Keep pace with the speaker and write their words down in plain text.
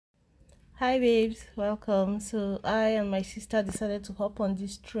Hi babes, welcome. So I and my sister decided to hop on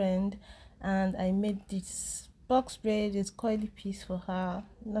this trend and I made this box braid with coily piece for her,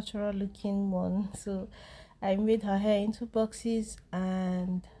 natural looking one. So I made her hair into boxes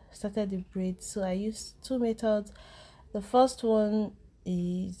and started the braid. So I used two methods. The first one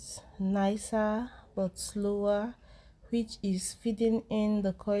is nicer but slower, which is feeding in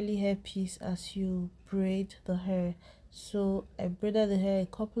the coily hair piece as you braid the hair. So I braided the hair a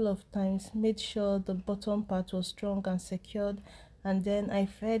couple of times, made sure the bottom part was strong and secured, and then I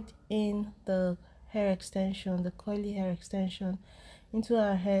fed in the hair extension, the coily hair extension, into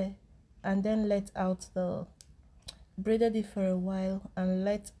her hair, and then let out the braided it for a while and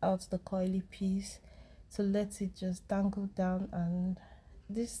let out the coily piece to let it just dangle down. And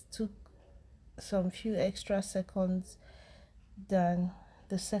this took some few extra seconds than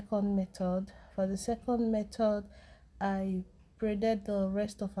the second method. For the second method, I braided the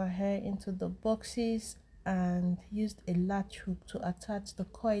rest of her hair into the boxes and used a latch hook to attach the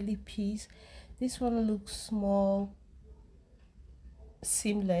coily piece. This one looks more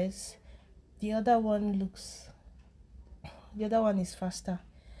seamless. The other one looks the other one is faster.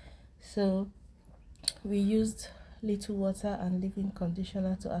 So we used little water and leave-in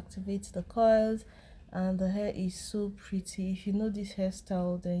conditioner to activate the coils, and the hair is so pretty. If you know this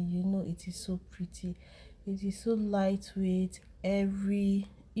hairstyle, then you know it is so pretty. It is so lightweight, airy,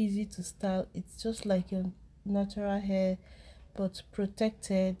 easy to style. It's just like your natural hair, but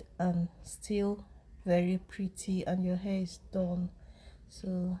protected and still very pretty, and your hair is done.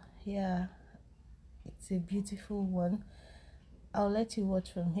 So yeah, it's a beautiful one. I'll let you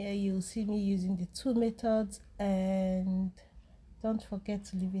watch from here. You'll see me using the two methods, and don't forget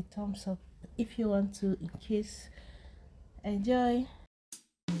to leave a thumbs up if you want to, in case. Enjoy.